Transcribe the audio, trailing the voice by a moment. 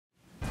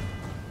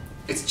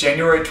It's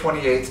January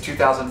 28th,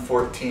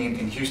 2014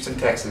 in Houston,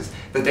 Texas,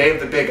 the day of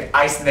the big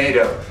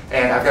IceNado,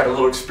 and I've got a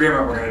little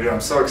experiment we're going to do. I'm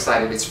so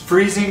excited. It's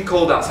freezing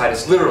cold outside.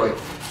 It's literally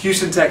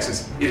Houston,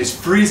 Texas. It is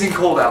freezing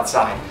cold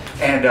outside,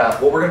 and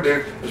what we're going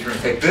to do is we're going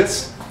to take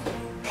this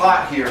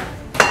pot here,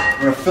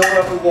 we're going to fill it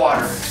up with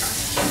water,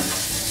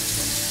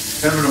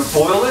 then we're going to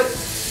boil it,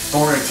 and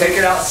we're going to take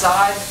it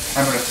outside,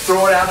 I'm going to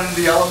throw it out into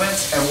the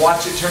elements and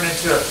watch it turn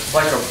into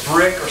like a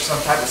brick or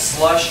some type of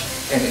slush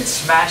and it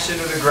smash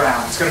into the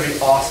ground. It's going to be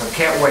awesome.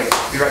 Can't wait.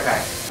 Be right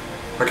back.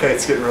 Okay,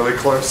 it's getting really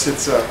close.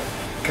 It's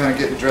kind of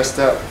getting dressed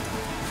up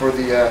for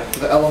the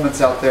elements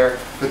out there.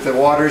 But the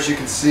water, as you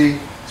can see,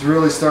 is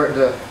really starting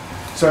to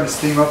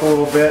steam up a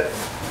little bit.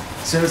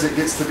 As soon as it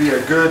gets to be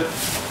a good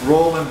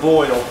roll and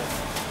boil,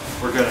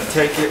 we're going to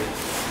take it,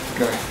 we're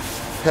going to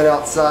head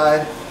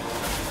outside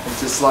and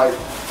just like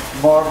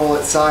marvel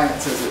at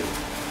science as it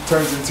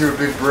turns into a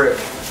big brick.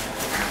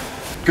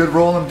 Good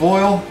roll and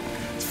boil.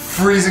 It's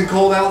freezing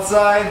cold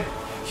outside.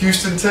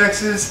 Houston,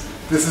 Texas.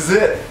 This is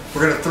it.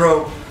 We're going to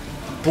throw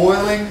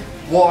boiling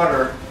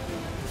water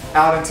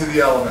out into the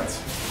elements.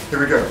 Here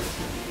we go.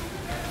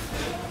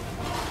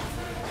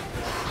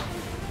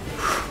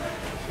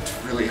 It's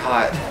really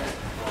hot.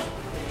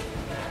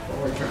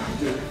 Oh my God,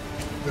 dude.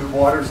 The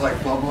water's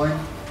like bubbling.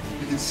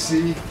 You can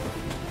see.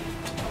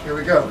 Here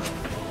we go.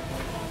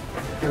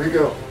 Here we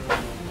go.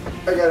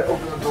 I gotta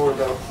open the door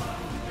though.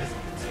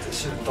 I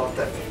should have thought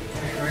that.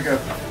 Here we go.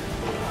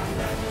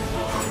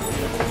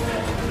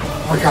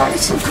 Oh my God,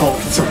 it's so cold.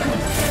 It's so cold.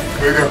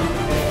 Here we go.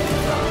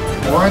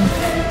 1,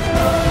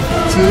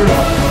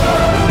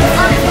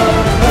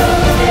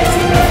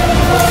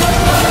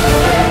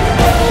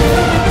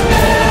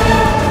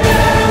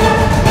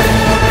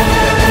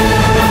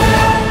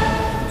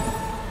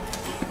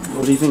 2.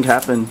 What do you think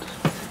happened?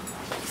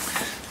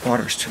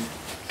 Water's too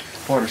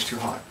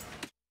hot.